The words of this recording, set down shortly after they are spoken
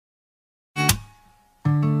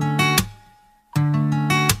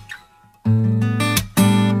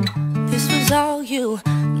you,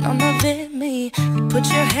 none of it me. You put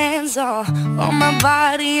your hands all on my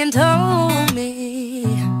body and told me,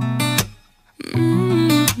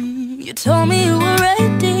 you told me you were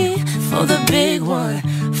ready for the big one,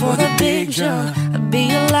 for the big jump. I'd be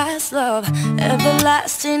your last love,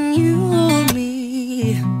 everlasting, you and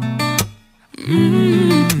me.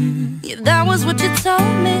 Yeah, that was what you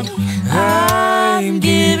told me. I'm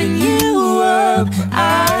giving you up,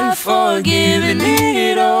 I've forgiven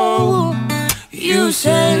it all. You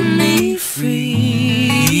set me free.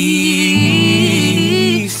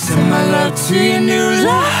 Send my love to your new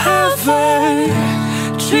lover,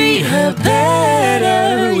 treat her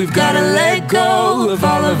better. We've gotta let go of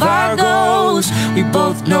all of our goals. We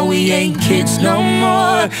both know we ain't kids no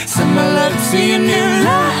more. Send my love to your new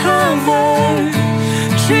lover,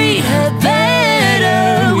 treat her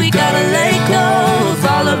better. We gotta let go of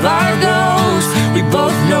all of our goals. We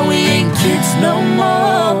both know we ain't kids no more.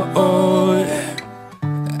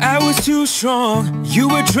 I was too strong, you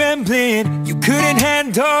were trembling. You couldn't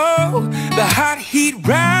handle the hot heat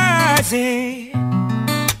rising,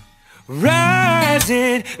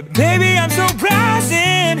 rising. Baby, I'm so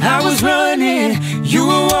rising. I was running, you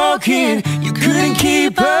were walking. You couldn't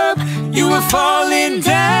keep up, you were falling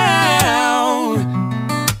down,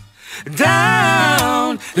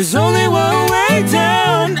 down. There's only one way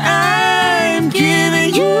down. I'm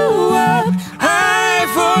giving you up, I've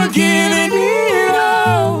forgiven it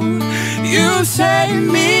all. You set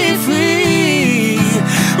me free.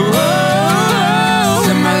 Whoa.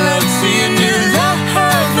 Send my love to your new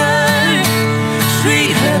lover,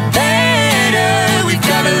 treat her better. We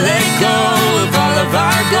gotta let go of all of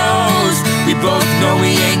our goals. We both know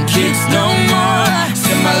we ain't kids no more.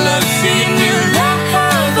 Send my love to your new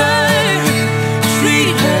lover,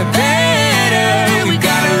 treat her better. We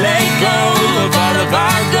gotta let go of all of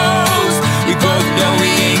our goals. We both know we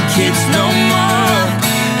ain't kids no more.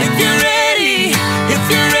 If you're ready, if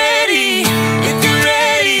you're ready, if you're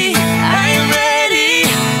ready, I am ready.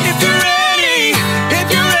 If you're ready, if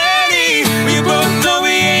you're ready, we both know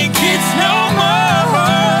we ain't kids no more.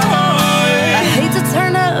 I hate to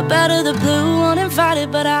turn up out of the blue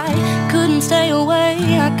uninvited, but I couldn't stay away,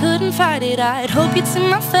 I couldn't fight it. I'd hope you'd see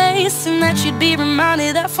my face and that you'd be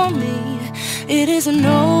reminded that for me it isn't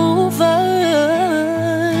over.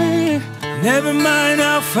 Never mind,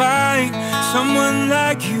 I'll find someone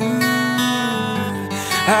like you.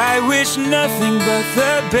 I wish nothing but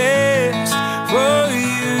the best for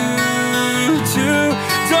you too.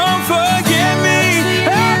 Don't forget me,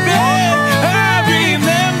 I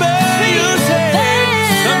remember you said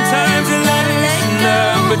sometimes a lot is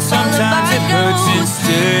love, but sometimes it hurts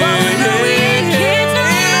instead.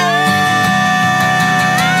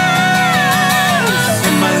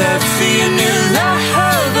 Send my love to your new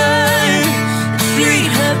lover, treat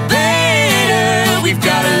her better. We've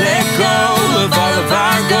gotta let go of all of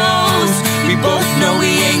our goals. We both know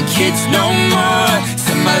we ain't kids no more.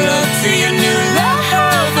 Send my love to your new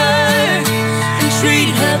lover, and treat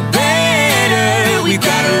her better. We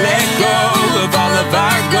gotta let go of all of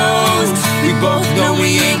our goals. We both know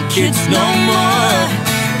we ain't kids no more.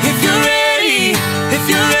 If you're ready, if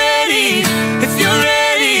you're ready, if you're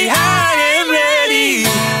ready, I am ready.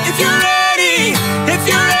 If you're ready, if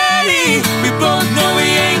you're ready, we both know we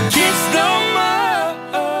ain't kids no more.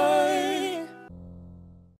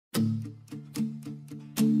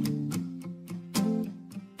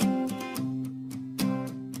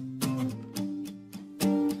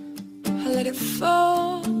 I let it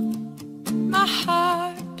fall, my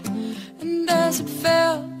heart, and as it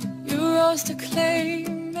fell, you rose to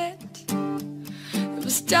claim it. It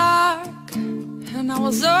was dark, and I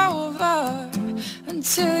was over,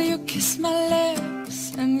 until you kissed my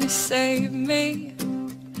lips and you saved me.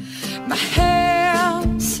 My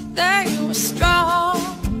hands, they were strong,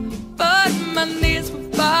 but my knees were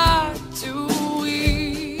far too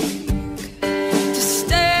weak to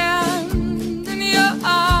stand in your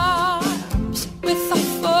arms without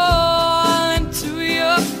falling to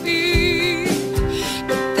your feet.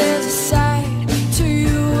 But there's a side to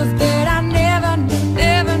you that I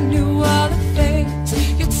never knew. All the things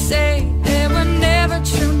you'd say, they were never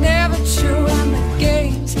true, never true. And the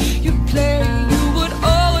games you play, you would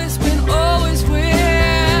always win, always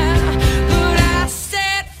win. But I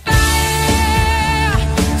set fire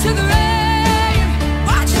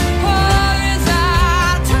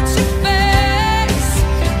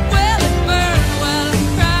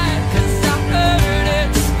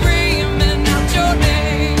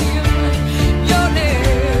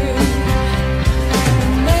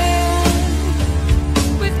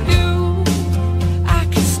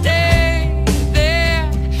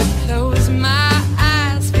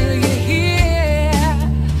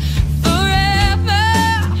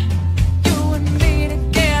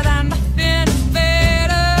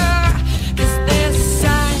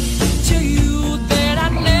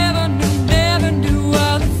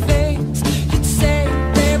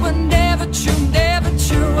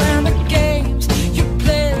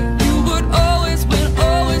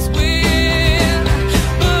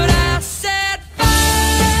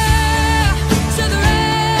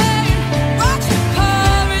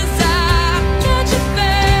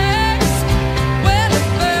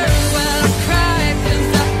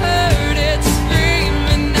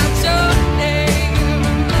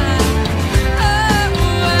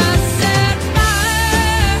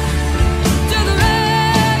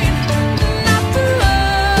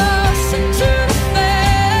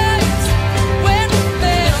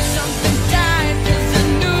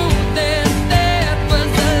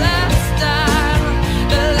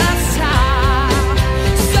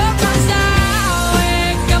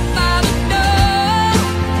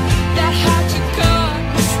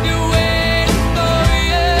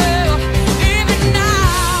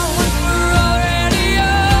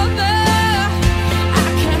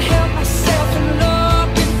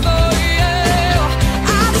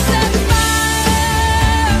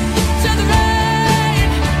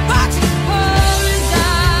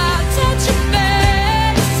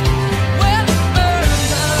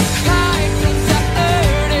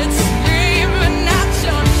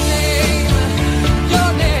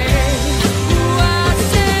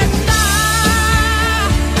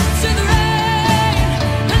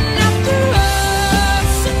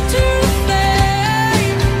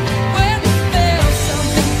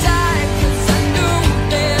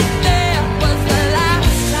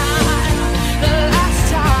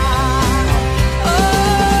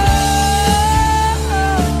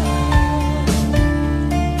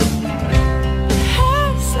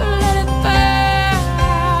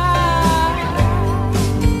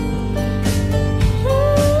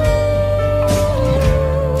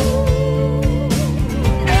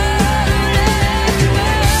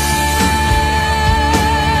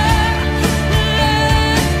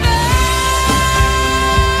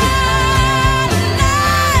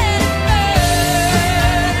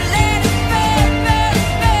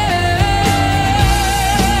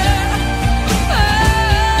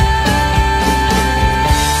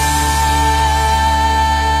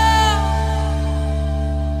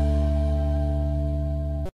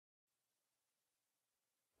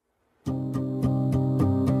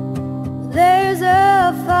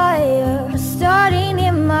a fire starting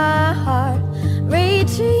in my heart,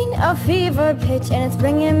 reaching a fever pitch, and it's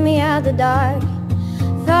bringing me out the dark.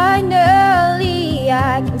 Finally,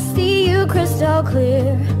 I can see you crystal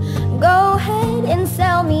clear. Go ahead and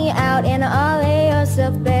sell me out and I'll lay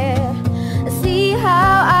yourself bare. See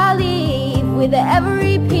how I leave with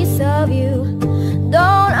every piece of you.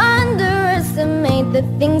 Don't underestimate the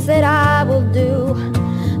things that I will do.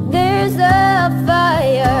 There's a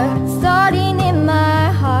fire starting in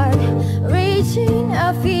my heart, reaching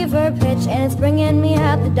a fever pitch, and it's bringing me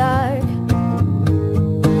out the dark.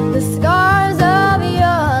 The scars of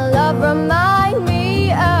your love remind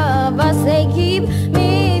me of us. They keep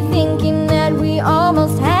me thinking that we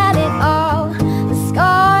almost had it all. The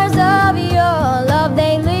scars of your love,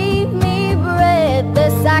 they leave me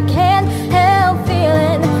breathless. I can't help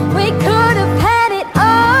feeling we could have had it all.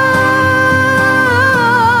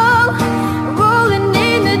 Rolling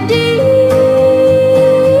in the deep,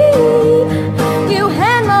 you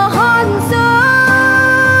had my heart and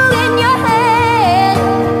soul in your hand,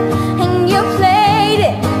 and you played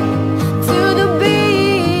it to the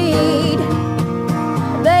beat.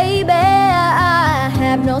 Baby, I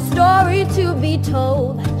have no story to be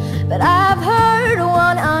told, but I've heard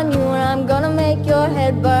one on you, and I'm gonna make your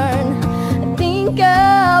head burn. Think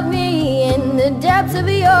of me in the depths of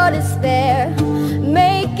your despair.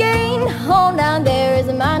 Making home down there is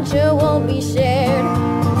a mantra won't be shared.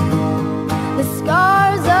 The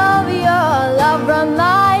scars of your love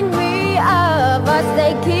remind me of us.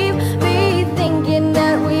 They keep me thinking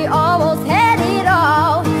that we almost had it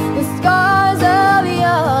all. The scars of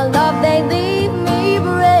your love, they leave me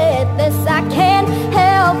breathless. I can't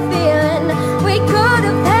help feeling we could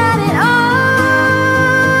have had it all.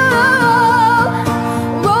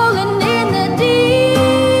 Rolling in the deep,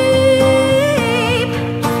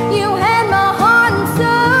 you had my heart and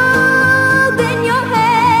soul in your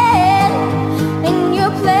hand, and you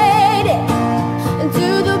played it to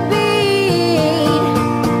the beat.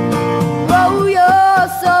 Roll your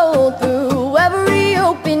soul through every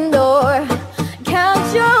open door. Count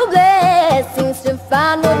your blessings to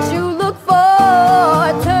find what you look for.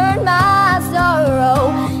 Turn my sorrow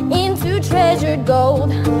into treasured gold.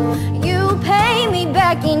 You pay me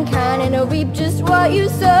back in kind, and I reap just what you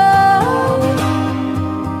sow.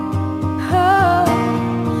 Oh,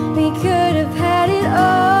 we could have had it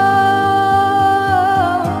all.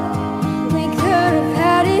 We could have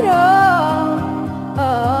had it all.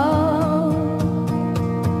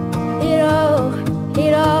 It all,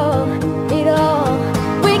 it all, it all.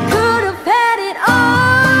 We could have had it all.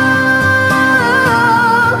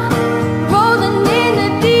 Rolling in the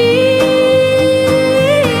deep,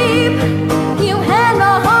 you had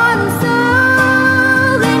my heart and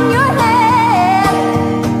soul in your hand,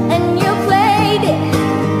 and you played it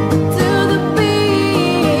to the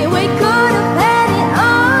beat. We could have had it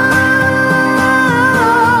all.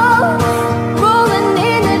 Rolling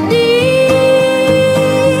in the deep,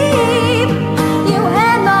 you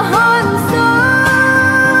had my heart and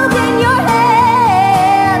soul in your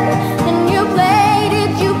hand, and you played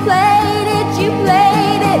it, you played it, you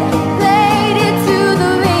played it, played it to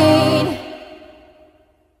the beat.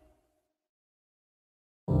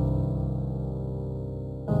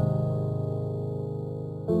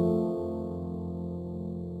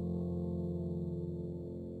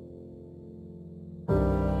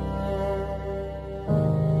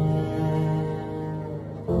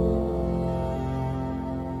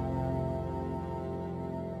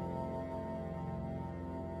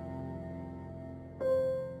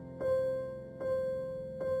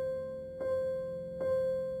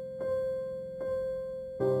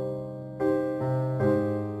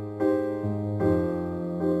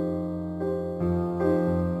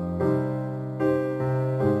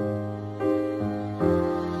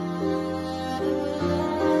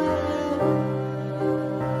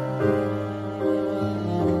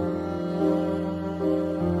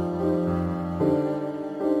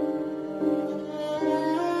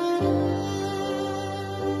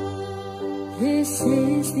 This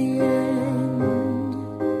is the end.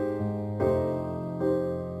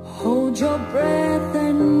 Hold your breath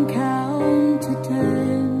and count to 10.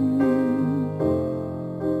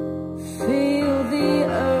 Feel the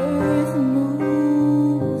earth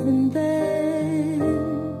move, and then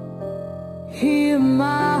hear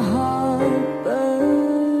my heart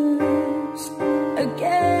burst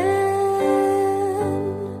again.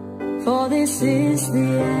 For this is the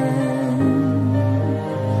end.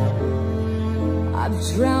 I've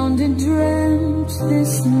drowned and dreamt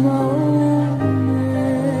this moment,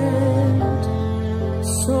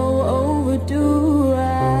 so overdue I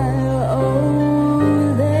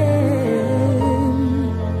owe them.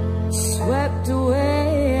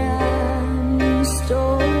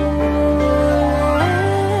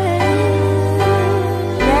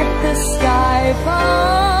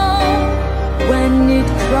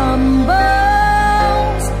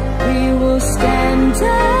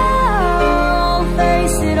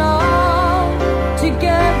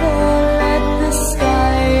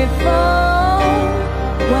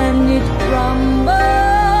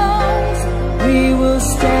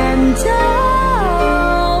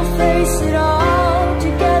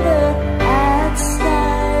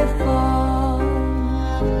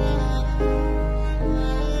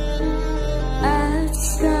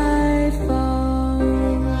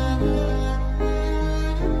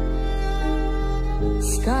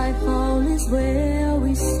 is where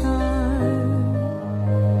we start.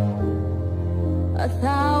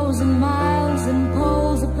 1,000 miles and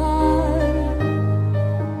poles apart.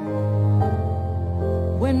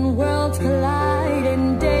 When worlds collide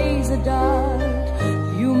and days are dark,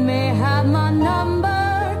 you may have my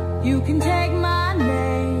number, you can take my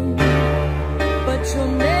name, but you'll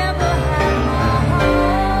never have my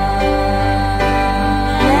heart.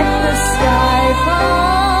 Let the sky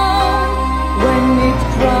fall. When it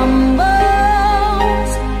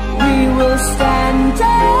crumbles, we will stand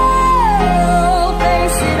tall,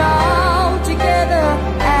 face it all together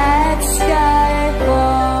at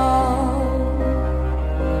skyfall.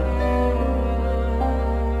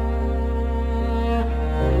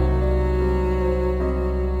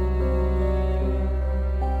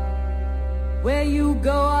 Where you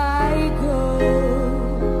go, I go.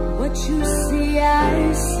 What you see, I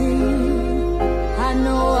see. I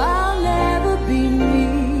know I'll never be me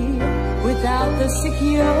without the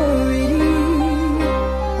security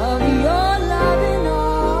of your loving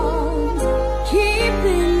arms,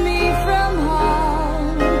 keeping me from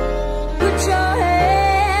harm. Put your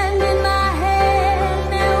hand in my hand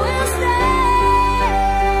and we'll stand.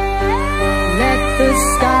 Let the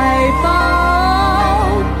sky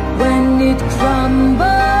fall. When it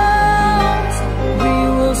crumbles, we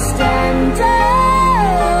will stand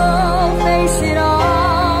tall, face it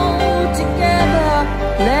all together.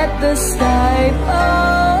 Let the sky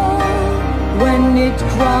fall. When it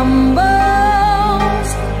crumbles,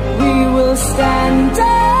 we will stand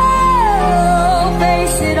tall,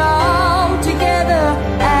 face it all together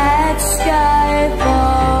at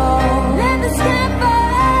skyfall. Let the sky fall.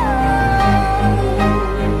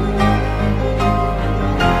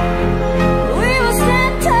 We will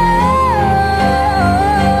stand tall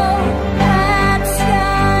at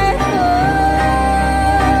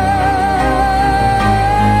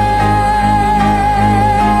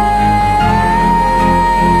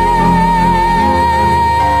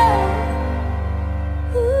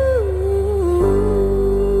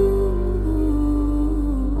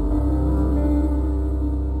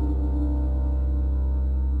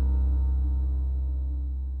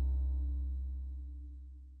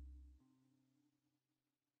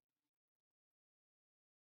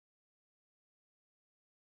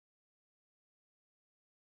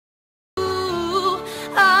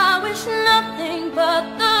I wish nothing but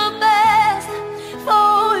the best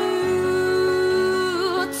for you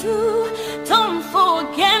too. Don't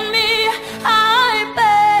forget me, I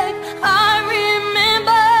beg. I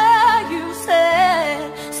remember you said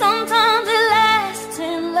sometimes it lasts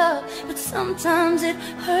in love, but sometimes it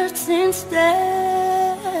hurts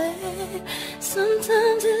instead.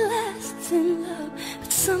 Sometimes it lasts in love,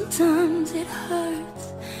 but sometimes it hurts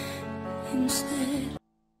instead.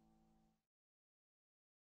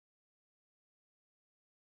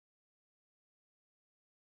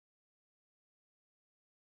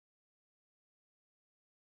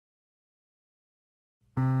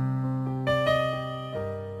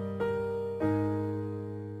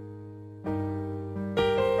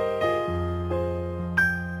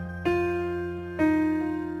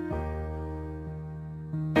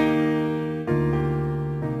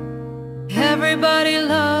 Everybody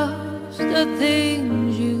loves the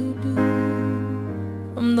things you do,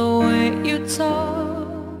 from the way you talk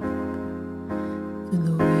to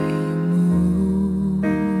the way you move.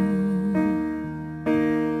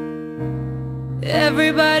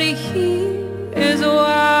 Everybody here is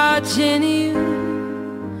watching you,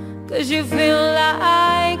 'cause you feel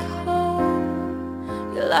like home.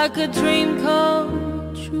 You're like a dream come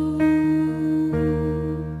true.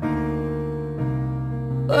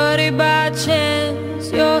 But if by chance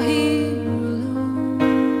you're here alone,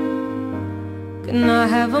 can I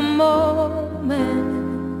have a moment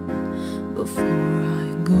before I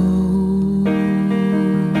go?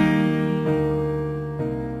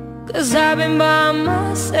 'Cause I've been by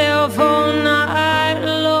myself all night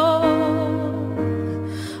long,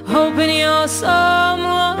 hoping you're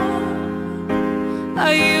someone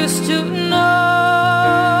I used to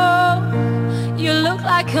know. You look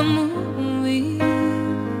like a movie,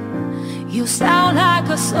 you sound like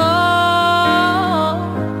a song.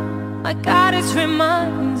 My God, it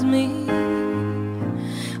reminds me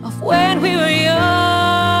of when we were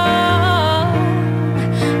young.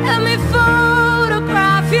 Let me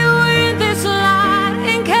photograph you in this light,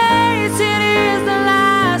 in case it is the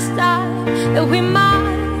last time that we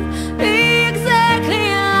might be exactly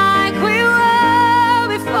like we were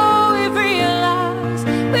before we realized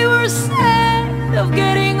we were scared of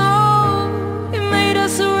getting old. It made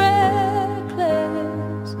us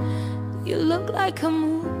reckless. You look like a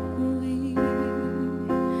movie,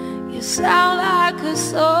 you sound like a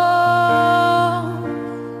song.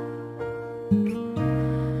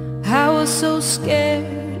 I was so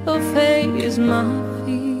scared to face my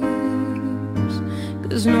fears,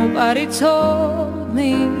 'cause nobody told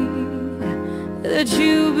me that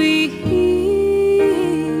you'd be here.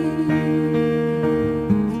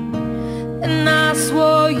 And I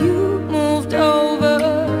swore you moved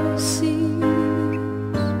overseas,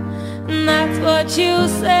 and that's what you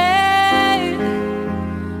said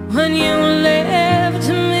when you left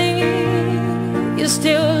me. You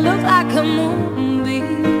still look like a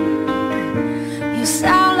moonbeam, you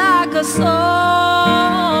sound like a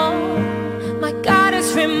song. My God, it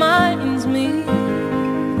reminds me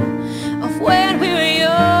of when we were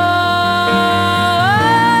young.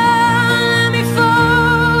 Let me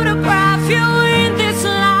photograph you in this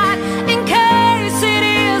light, in case it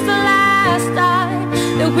is the last time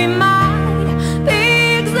that we might be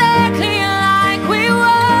exactly like we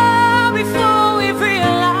were before we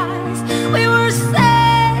realized we were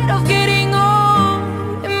scared of getting old.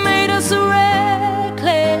 It made us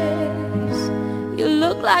reckless. You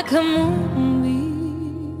look like a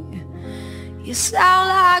moonbeam, you sound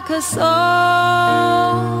like a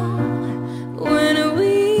song. When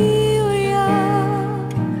we were young,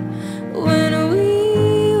 when we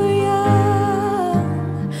were young,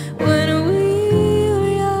 when we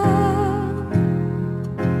were young.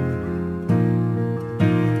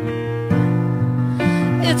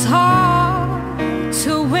 It's hard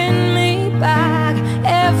to win me back.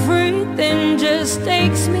 Everything just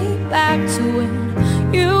takes me back to when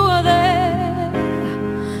you were there.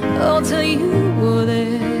 Oh, till you were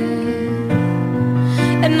there.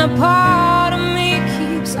 And a part of me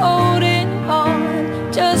keeps holding on,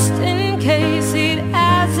 just in case it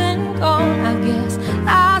hasn't gone. I guess I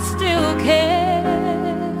still care.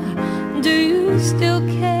 Do you still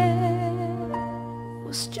care? It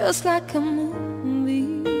was just like a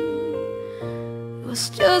moonbeam, it was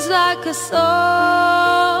just like a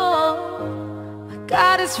song. My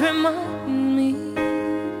God, it's reminding me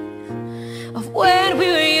of when we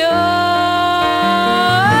were young.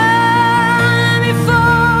 Let me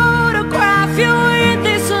photograph you in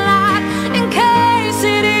this light, in case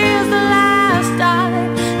it is the last time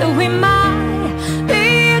that we might be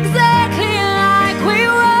exactly like we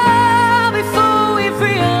were before we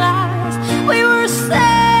realized we were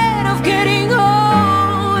scared of getting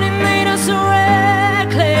old. It made us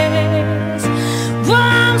reckless. Well,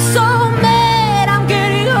 I'm so mad I'm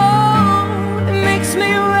getting old. It makes me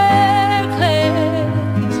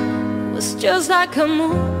reckless. It was just like a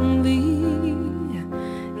moonbeam,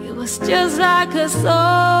 it was just like a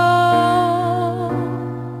song.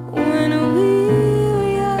 When we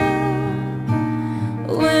were young,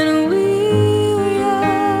 when we were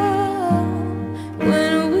young,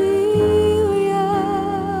 when we were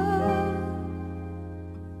young.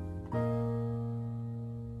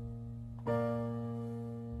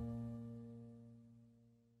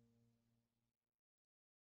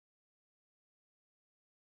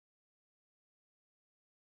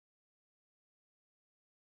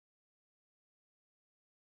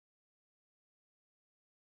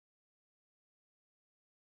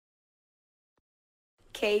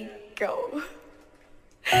 Okay, go.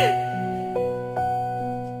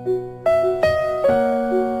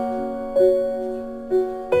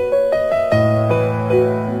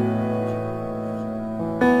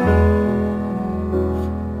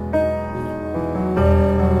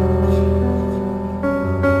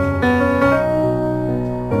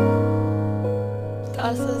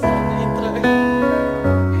 Das ist ein Intro.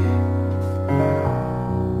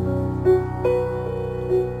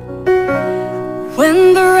 When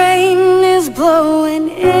the rain is blowing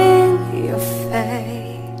in your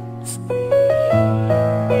face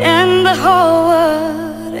and the whole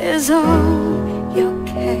world is on your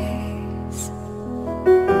case,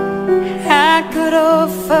 I could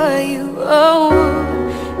offer you a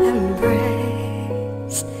warm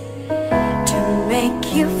embrace to make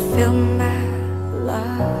you feel my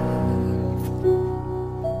love.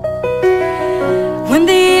 When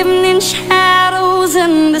the evening shadows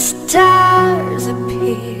and the stars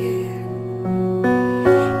appear,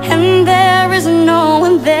 and there is no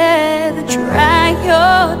one there to dry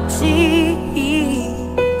your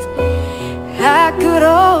tears, I could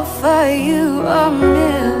offer you a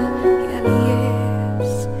million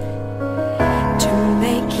years to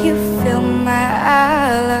make you feel my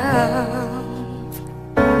love.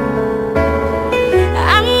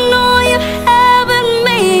 I know you haven't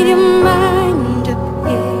made your mind up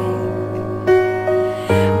yet,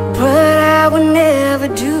 but I would never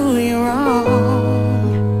do you wrong.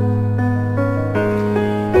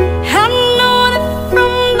 I know that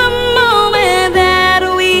from the moment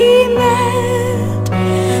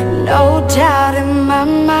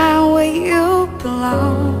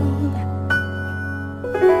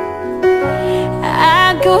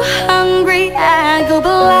go hungry, I go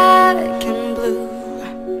black and blue.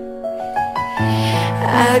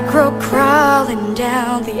 I go crawling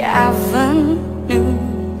down the avenue.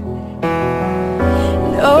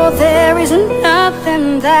 No, there is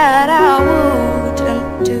nothing that I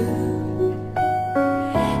wouldn't do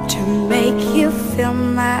to make you feel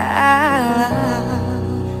my love.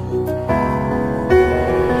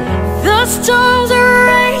 The storms are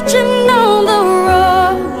raging on the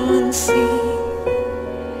rolling sea,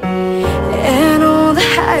 and on the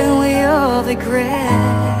highway of regret.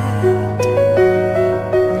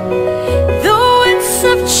 The winds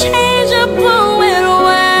of change are blowing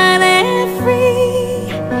wide and free.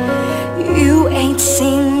 You ain't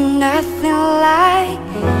seen nothing like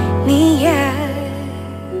me yet.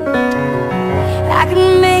 I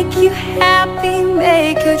can make you happy,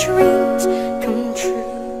 make your dreams come true.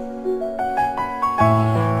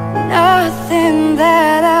 Nothing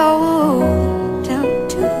that I wouldn't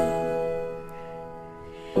do.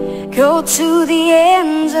 Go to the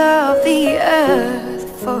ends of the earth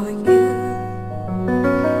for you,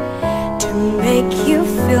 to make you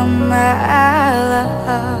feel my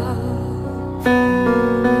love.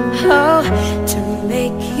 Oh, to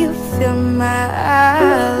make you feel my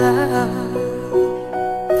love.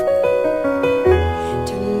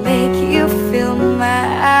 To make you feel my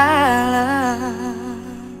love.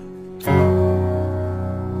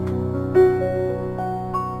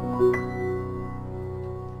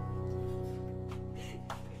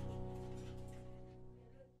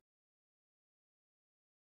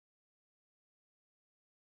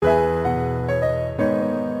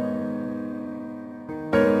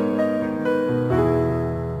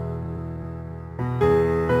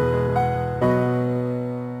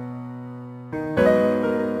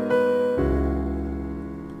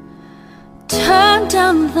 Turn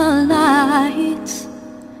down the lights,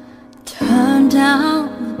 turn down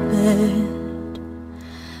the bed,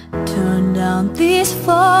 turn down these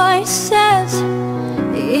voices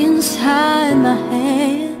inside my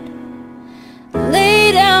head.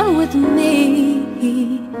 Lay down with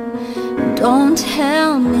me, don't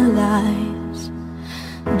tell me lies,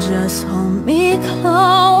 just hold me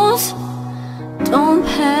close, don't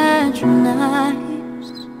patronize,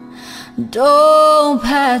 don't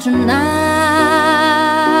patronize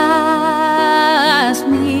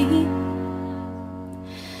me.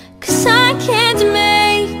 'Cause I can't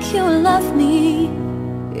make you love me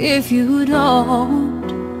if you don't.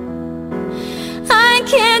 I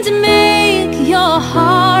can't make your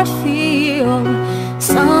heart feel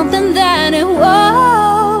something that it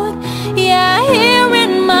won't. Yeah, here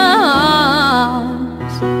in my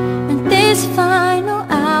arms, in this final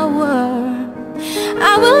hour,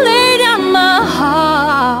 I will lay down my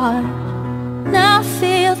heart. Now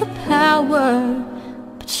feel the power,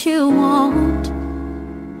 but you won't.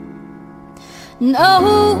 No,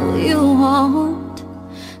 you won't.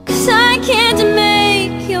 'Cause I can't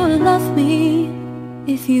make you love me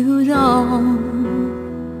if you don't.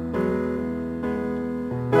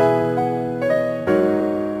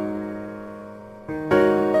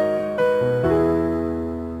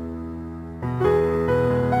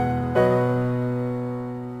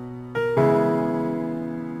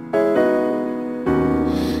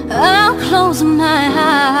 I'll close my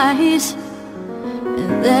eyes,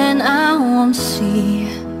 and then I won't see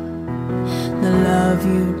the love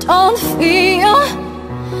you don't feel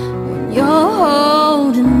when you're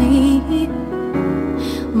holding me.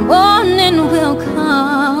 Morning will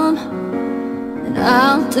come, and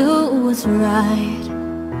I'll do what's right.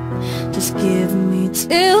 Just give me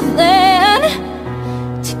till then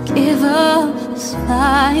to give up this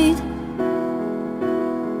fight.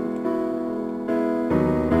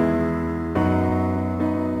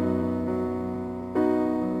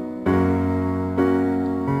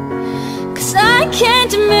 I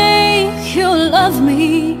can't make you love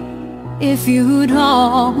me if you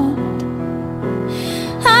don't.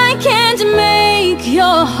 I can't make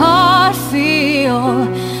your heart feel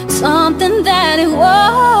something that it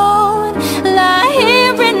won't. Lie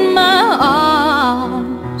here in my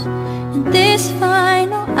arms, in this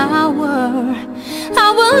final hour, I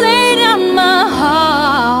will lay down my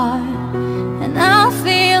heart, and I'll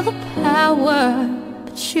feel the power,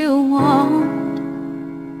 but you won't.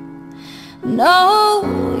 No,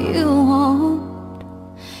 you won't.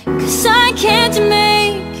 'Cause I can't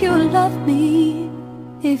make you love me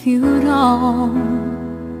if you don't.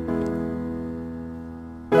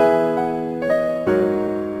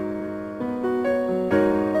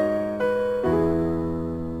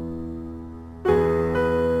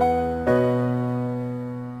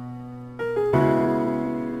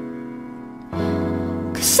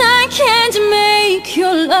 I can't make think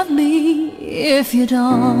you'll love me if you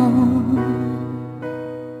don't.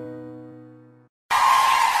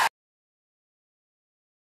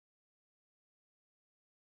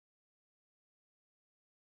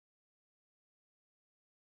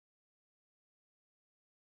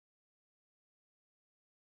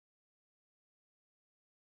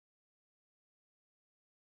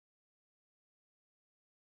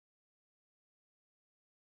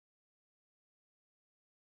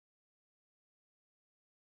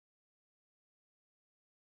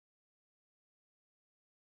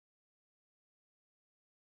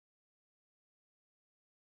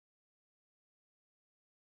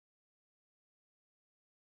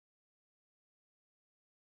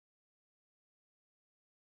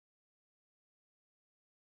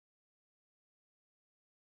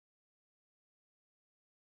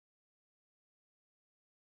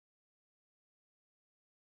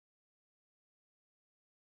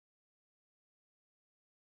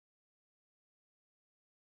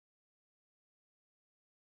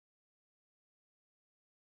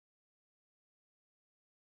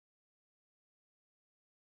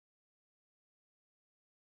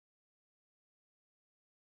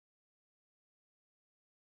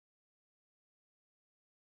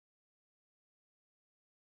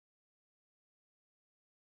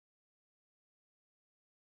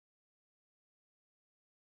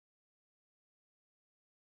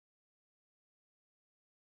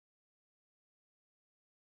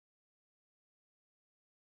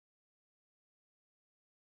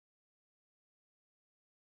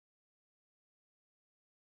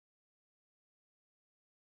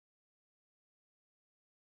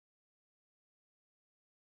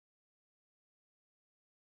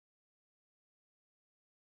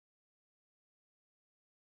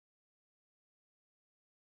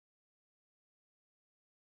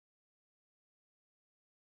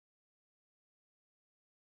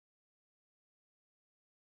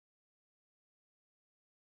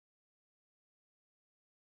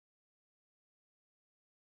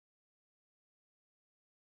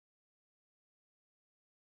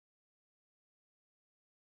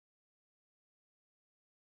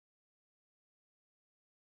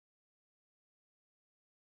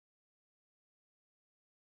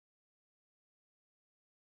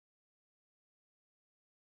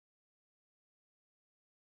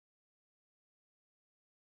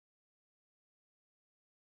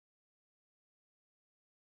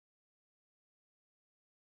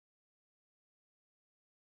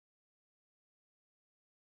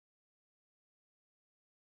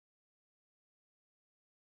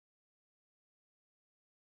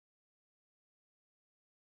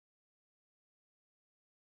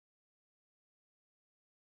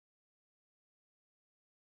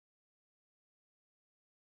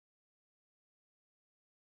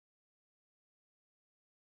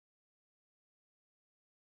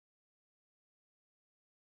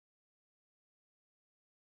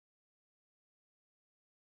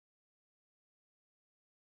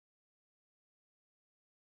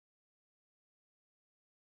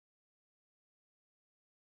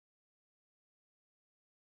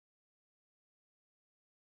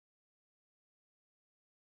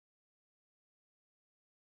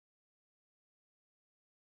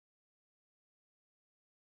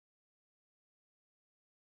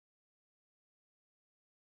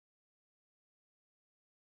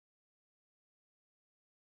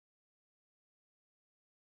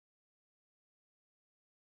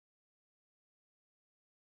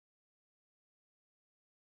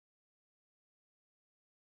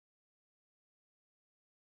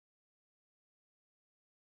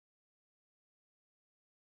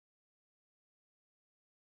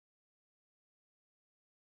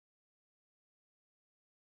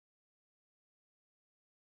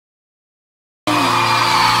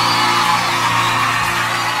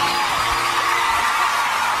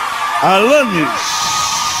 Alanis.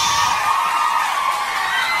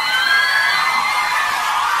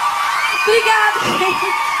 Obrigada.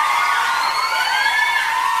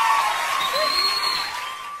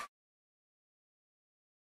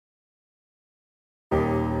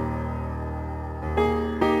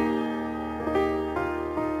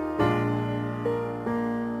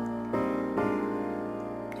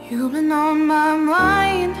 You've been on my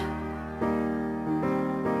mind.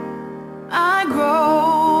 I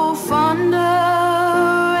grow fonder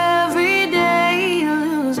every day,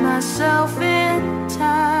 lose myself in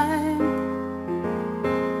time.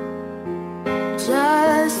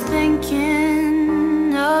 Just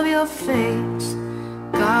thinking of your face,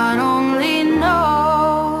 God only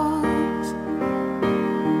knows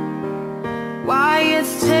why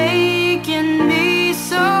it's taken me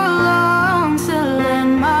so long to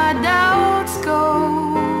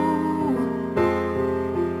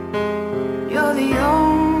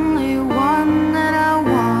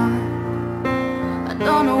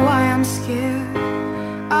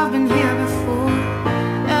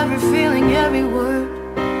feeling, every word.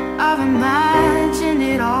 I've imagined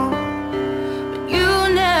it all, but you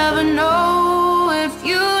never know if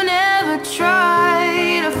you never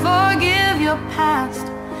try to forgive your past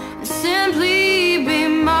and simply be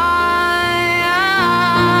mine.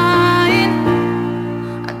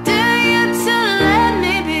 I dare you to let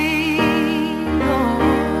me be your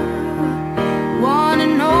one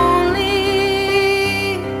and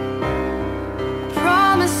only. I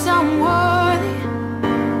promise I'm worthy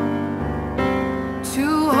to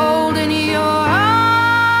hold in your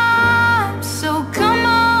arms. So come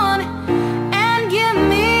on and give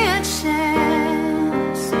me a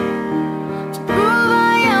chance to prove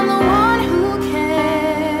I am the one who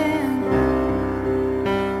can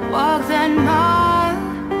walk that mile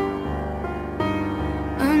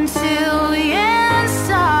until the end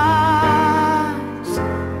starts.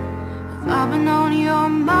 If I've been on your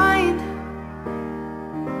mind,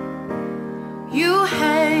 you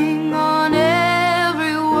hang on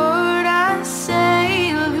every word I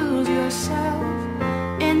say. Lose yourself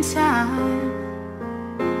in time.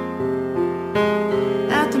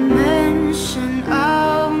 At the mention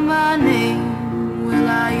of my name, will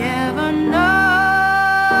I ever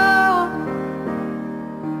know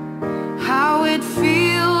how it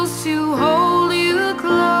feels to hold you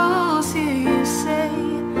close? Hear you say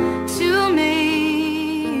to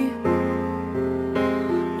me,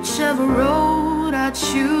 whichever road I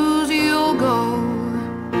choose, you'll go.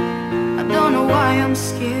 I don't know why I'm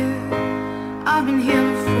scared. I've been here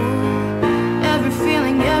before. Every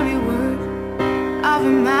feeling, every word, I've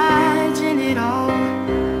imagined it all.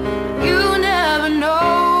 You never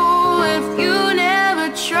know if you never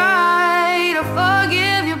try to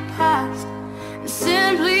forgive your past and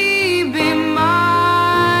simply be mine.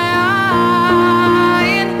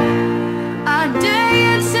 I dare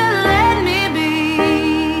you to let me be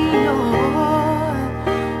your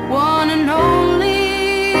one and only.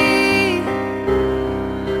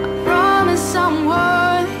 I promise I'm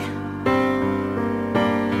worthy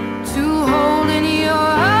to hold in your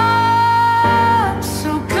arms.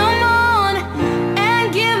 So come on and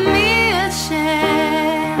give me a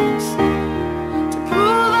chance to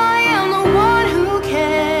prove I am the one who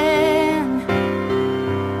can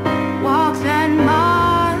walk that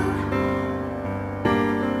mile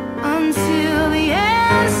until the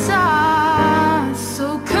end starts. So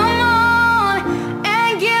come on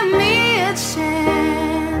and give me a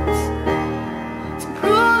chance to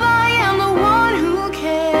prove I am the one who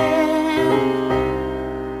can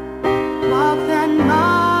walk that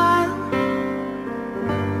mile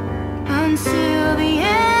until the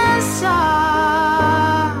end starts.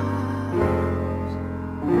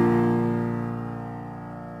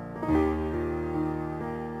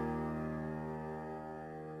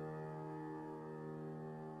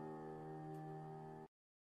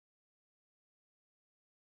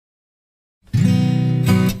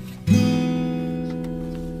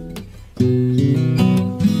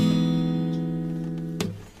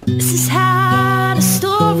 This is how the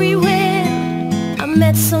story went. I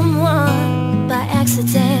met someone by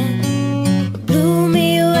accident, blew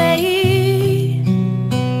me away,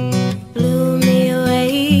 blew me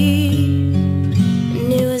away.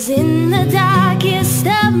 And it was in the darkest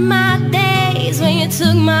of my days when you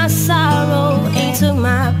took my sorrow and you took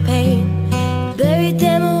my pain, buried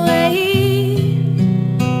them away,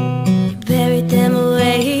 buried them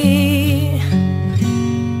away.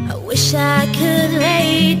 I wish I could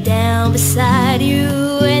lay down beside you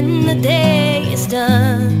when the day is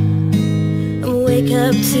done and wake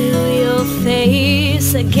up to your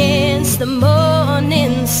face against the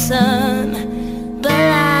morning sun. But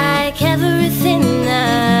like everything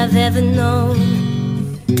I've ever known,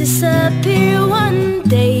 disappear one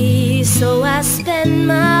day. So I spend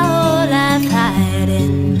my whole life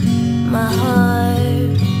hiding my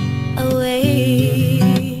heart away.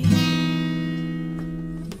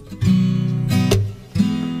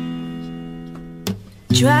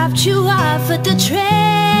 Dropped you off at the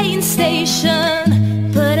train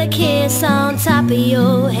station, put a kiss on top of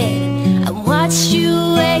your head. I watched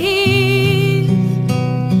you wave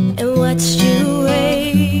and watched you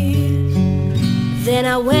wave. Then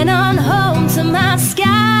I went on home to my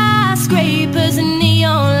skyscrapers and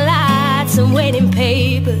neon lights and waiting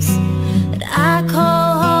papers that I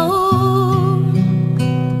call home.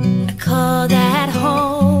 I call that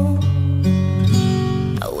home.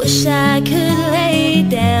 I wish I could lay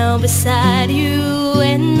down beside you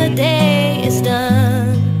when the day is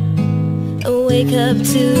done and wake up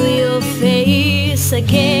to your face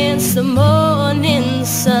against the morning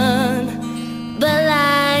sun. But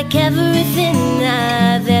like everything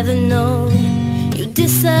I've ever known, you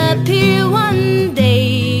disappear one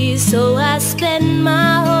day. spend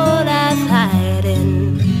my whole life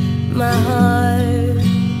hiding my heart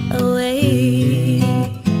away,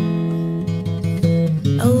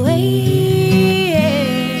 away,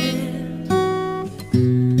 yeah.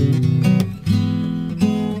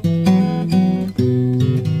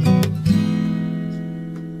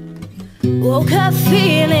 Woke up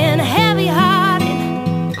feeling heavy-hearted.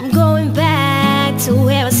 I'm going back to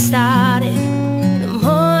where I started. The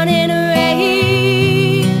morning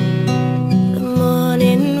rain, the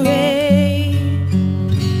morning rain.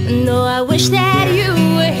 No, I wish that you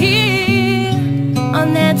were here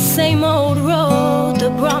on that same old road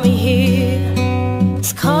that brought me here.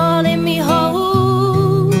 It's calling me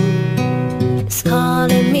home, it's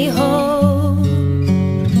calling me home.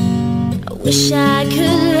 I wish I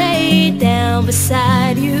could lay down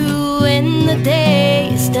beside you when the day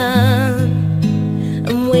is done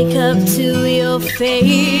and wake up to your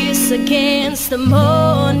face against the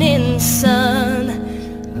morning sun.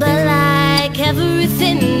 But like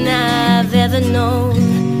everything I've ever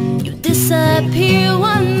known, you disappear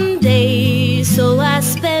one day. So I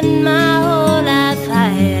spend my whole life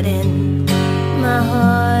hiding my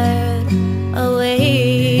heart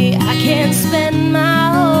away. I can't spend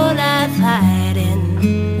my whole life hiding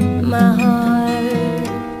my heart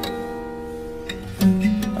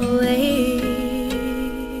away.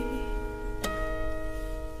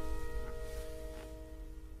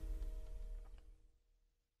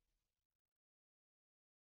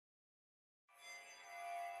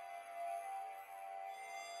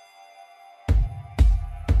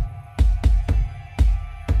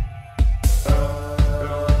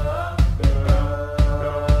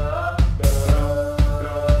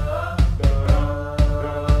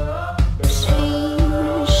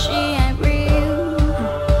 She ain't real.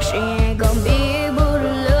 She ain't gonna be able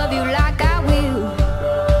to love you like I will.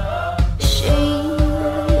 She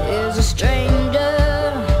is a stranger.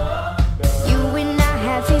 You and I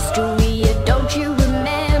have history, don't you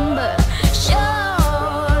remember?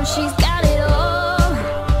 Sure, she's got it all,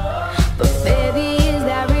 but baby, is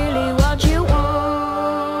that really what you want?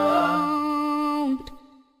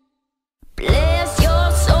 Bless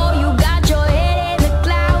your soul, you got your head in the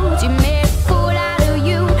clouds. You made a fool out of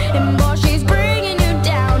you, and boy, she's bringing you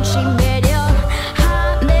down. She made you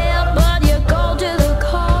hot melt, but you're cold to the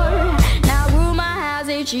core. Now rumor has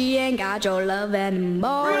it she ain't got your love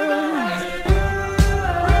anymore.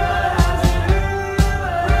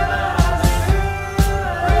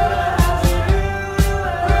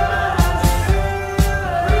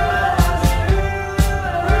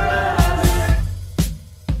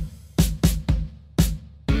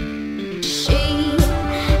 She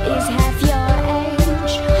is half your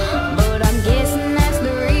age, but I'm guessing that's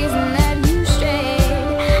the reason that you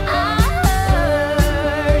strayed. I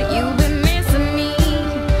heard you've been missing me.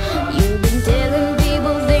 You've been telling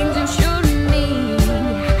people things you shouldn't be.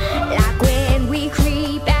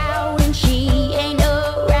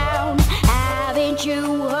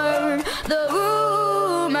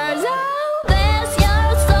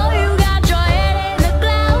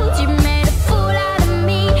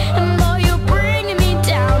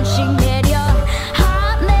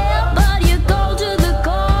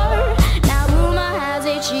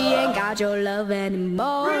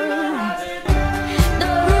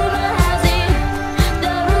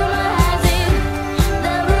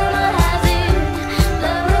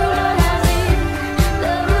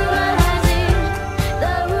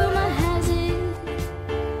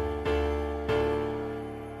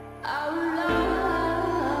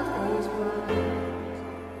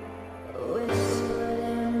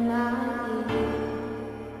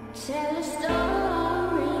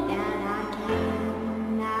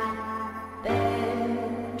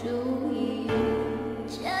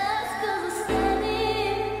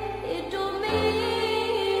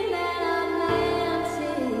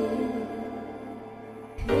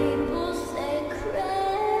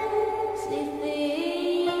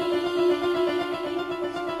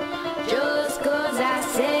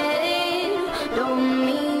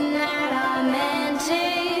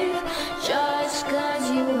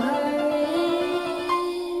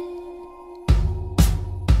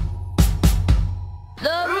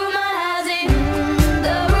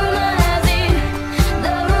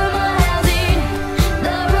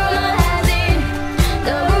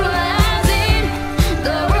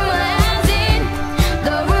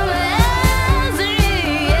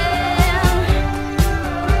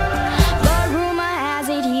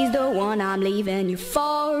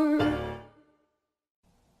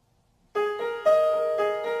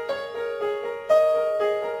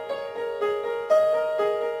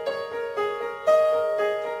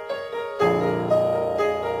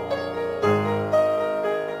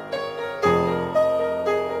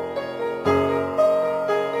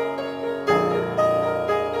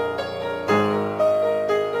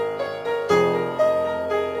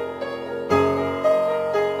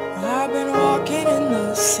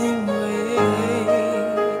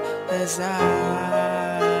 as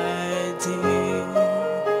I did.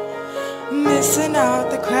 Missing out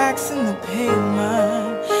the cracks in the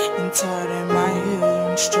pavement, and turning my heel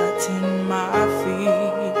and strutting my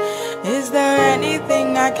feet. Is there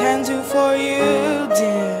anything I can do for you,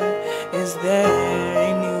 dear? Is there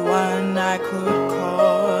anyone I could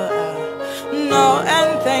call? No,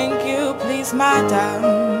 and thank you, please,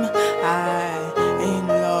 madam. I ain't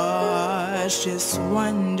lost, just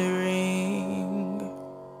wondering.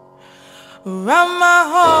 Around my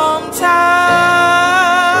hometown,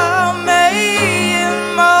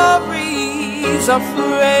 memories are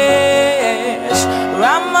fresh.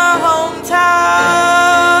 Around my hometown,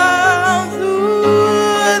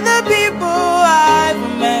 through the people I've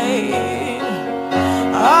made,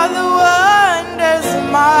 are the wonders of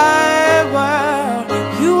my world.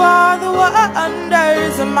 You are the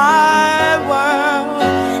wonders of my world.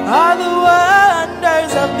 Are the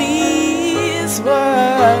wonders of this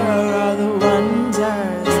world. Are the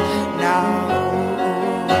wonders now.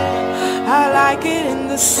 I like it in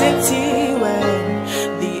the city when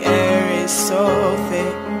the air is so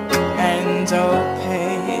thick and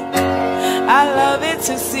opaque. I love it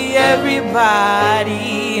to see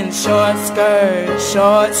everybody in short skirts,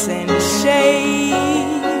 shorts and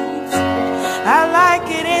shades. I like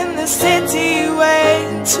it in the city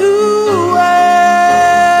when two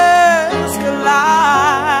worlds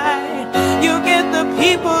collide. You get the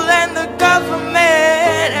people and the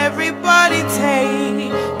government, everybody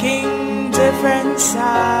taking different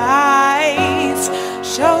sides.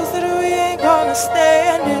 Shows that we ain't gonna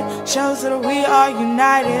stand it. Shows that we are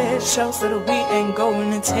united. Shows that we ain't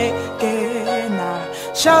gonna take it now.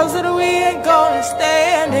 Shows that we ain't gonna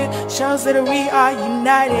stand it. Shows that we are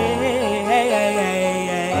united.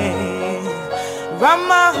 Around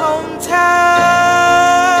my hometown,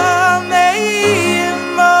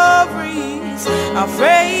 memories are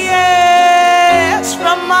fresh.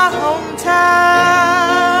 From my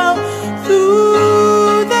hometown,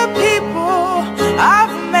 through the people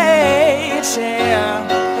I've made, share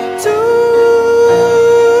to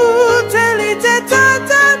daily da da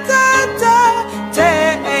da da da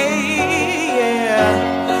day,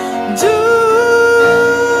 do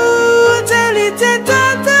daily da da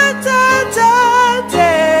da da da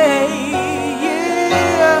day,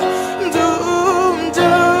 doom doom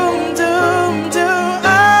doom doom.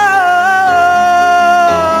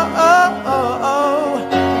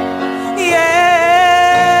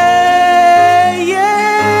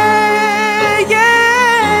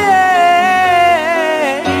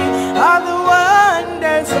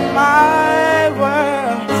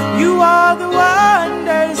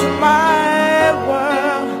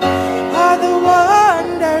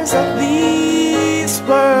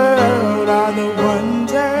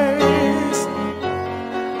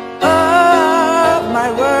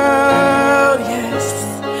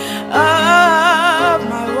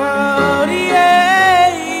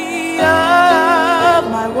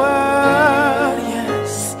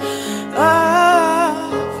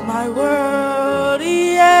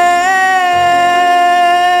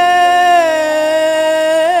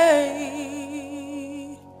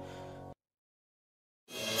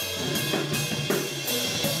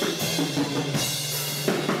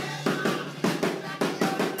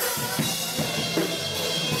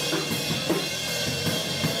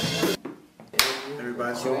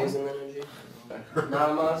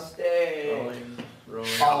 Namaste.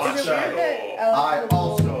 I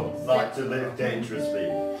also like to live dangerously.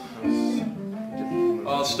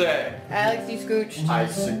 I'll stay. Alex, you scooched. I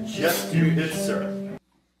suggest you hit, sir.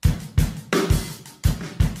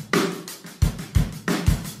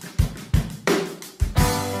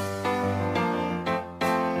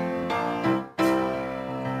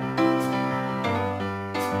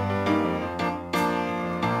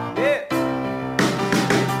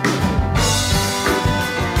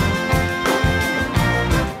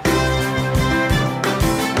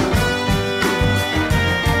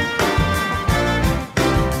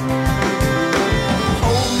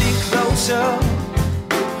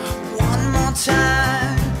 One more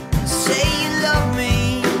time, say you love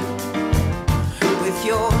me with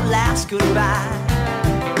your last goodbye.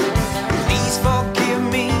 Please forgive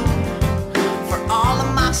me for all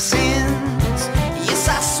of my sins. Yes,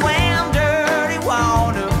 I swam dirty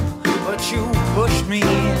water, but you pushed me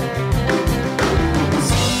in.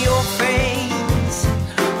 See your face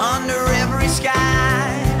under every sky,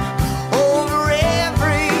 over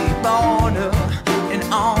every border and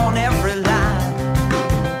on every line.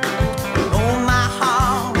 Oh, my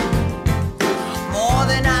heart, more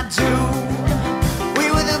than I do. We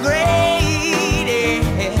were the great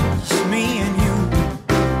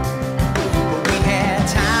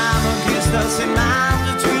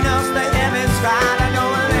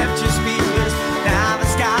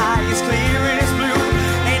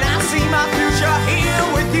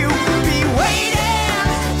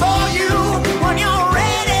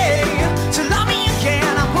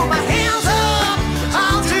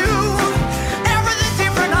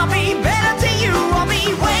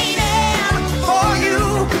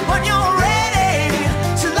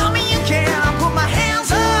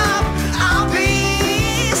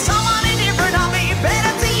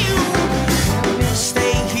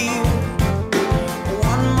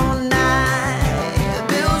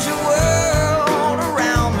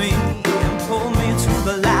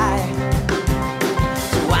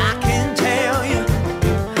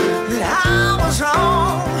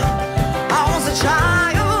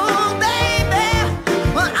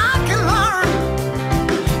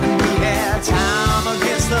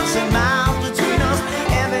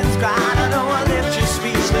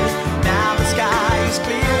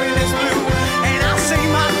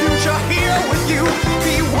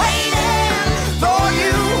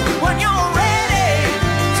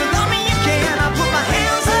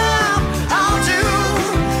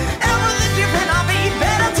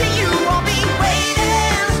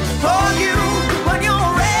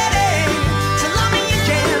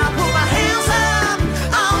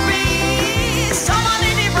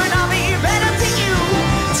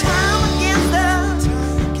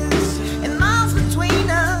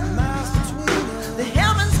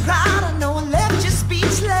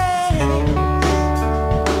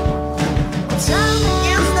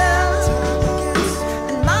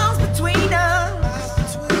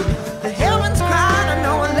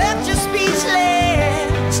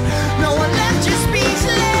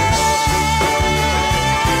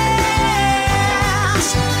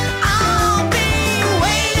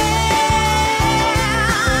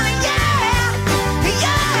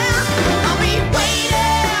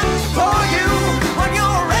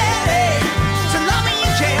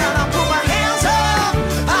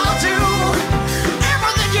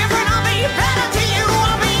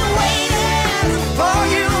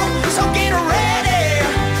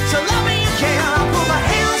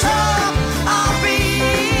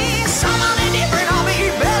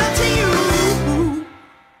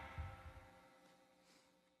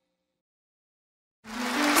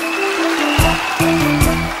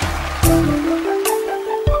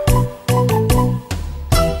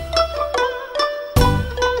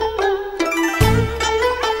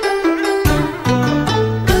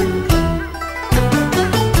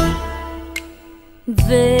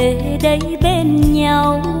Về đây bên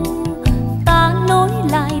nhau ta nối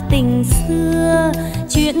lại tình xưa,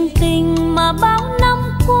 chuyện tình mà bao năm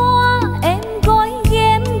qua em gói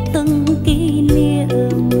ghém từng kỷ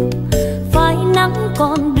niệm. Phai nắng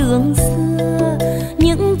con đường xưa,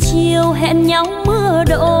 những chiều hẹn nhau mưa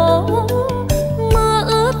đổ, mưa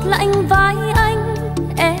ướt lạnh vai anh,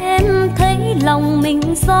 em thấy lòng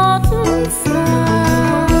mình xót xa.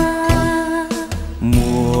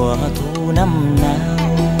 Mùa thu năm nào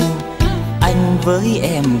anh với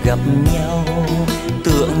em gặp nhau,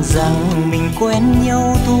 tưởng rằng mình quen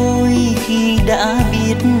nhau thôi, khi đã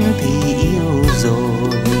biết thì yêu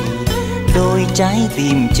rồi. Đôi trái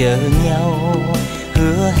tim chờ nhau,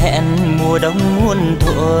 hứa hẹn mùa đông muôn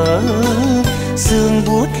thuở. Sương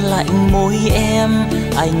buốt lạnh môi em,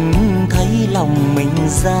 anh thấy lòng mình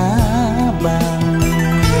giá băng.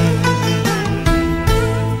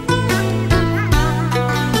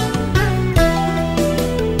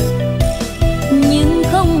 Nhưng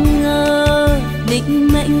không ngờ định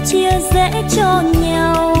mệnh chia rẽ cho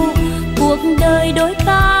nhau, cuộc đời đôi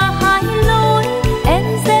ta hai lối, em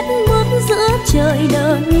rét mướt giữa trời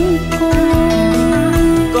đơn côi.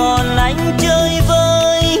 Còn anh chơi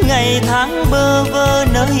vơi ngày tháng bơ vơ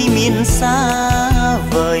nơi miền xa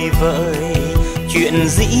vời vợi, chuyện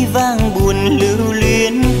dĩ vang buồn lưu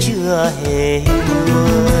luyến chưa hề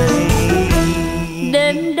nguôi.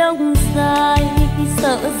 Đêm đông dài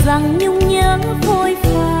sợ rằng nhung nhớ phôi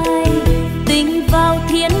phai, tình vào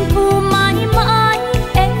thiên thu mãi mãi,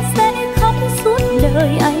 em sẽ khóc suốt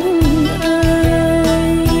đời anh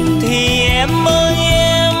ơi. Thì em ơi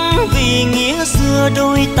em, vì nghĩa xưa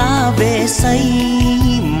đôi ta về xây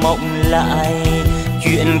mộng lại,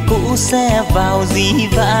 chuyện cũ sẽ vào dĩ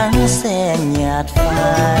vãng sẽ nhạt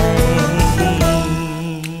phai.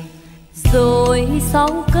 Rồi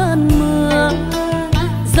sau cơn mưa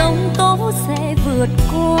giông tố sẽ vượt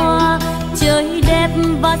qua, trời đẹp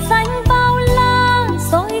và xanh bao la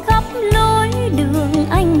soi khắp lối đường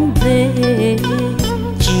anh về.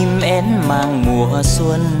 Chim én mang mùa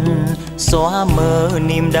xuân xóa mờ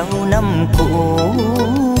niềm đau năm cũ,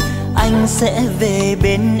 anh sẽ về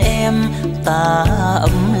bên em, ta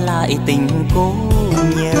ấm lại tình cố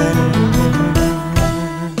nhân.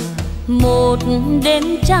 Một đêm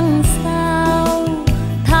trăng sao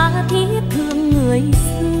tha thiết thương người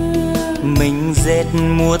xưa, mình dệt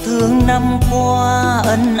mùa thương năm qua,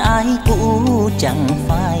 ân ái cũ chẳng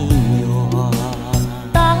phai nhòa.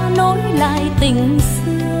 ta nối lại tình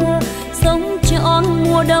xưa, sống trọn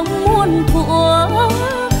mùa đông muôn thuở.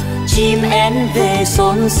 Chim én về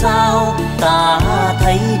xôn xao, ta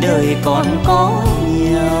thấy đời còn có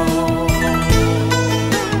nhau.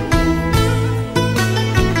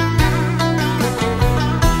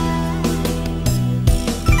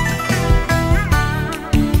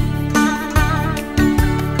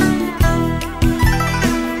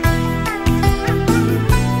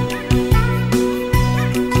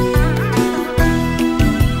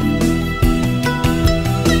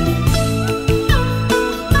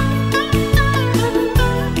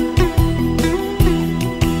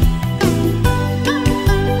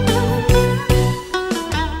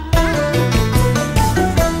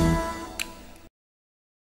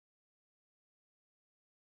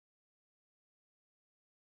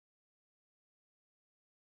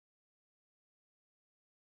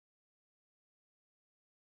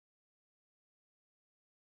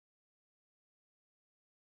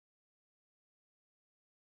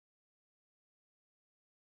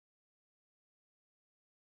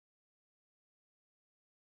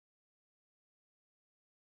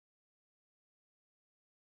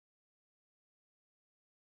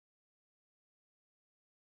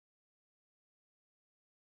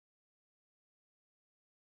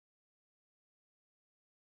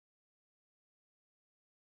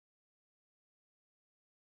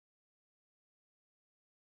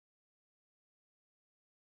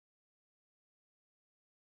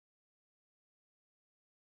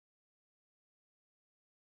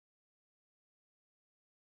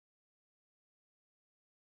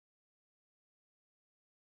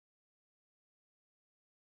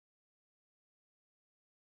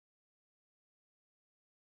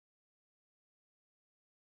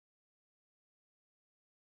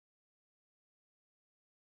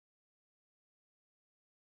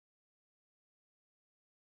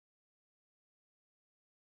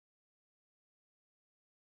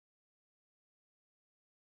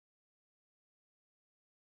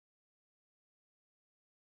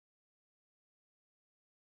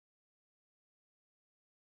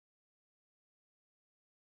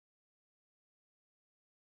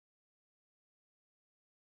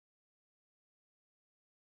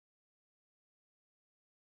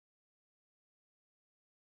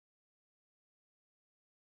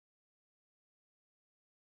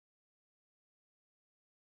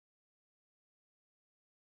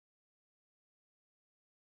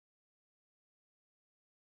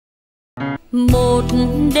 Một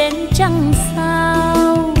đêm trăng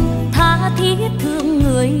sao tha thiết thương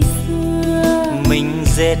người xưa, mình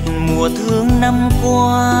dệt mùa thương năm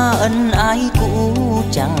qua, ân ái cũ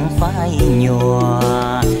chẳng phai nhòa.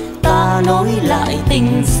 Ta nối lại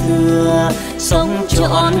tình xưa, sống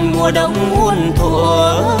trọn mùa đông muôn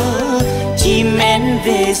thuở. Chim én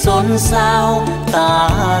về xôn xao, ta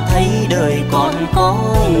thấy đời còn có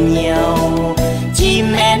nhiều.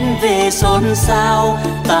 Chim én về xôn xao,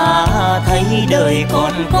 ta thấy đời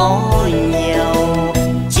còn có nhiều.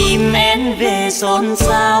 Chim én về xôn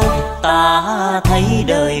xao, ta thấy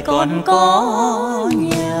đời còn có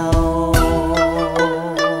nhiều.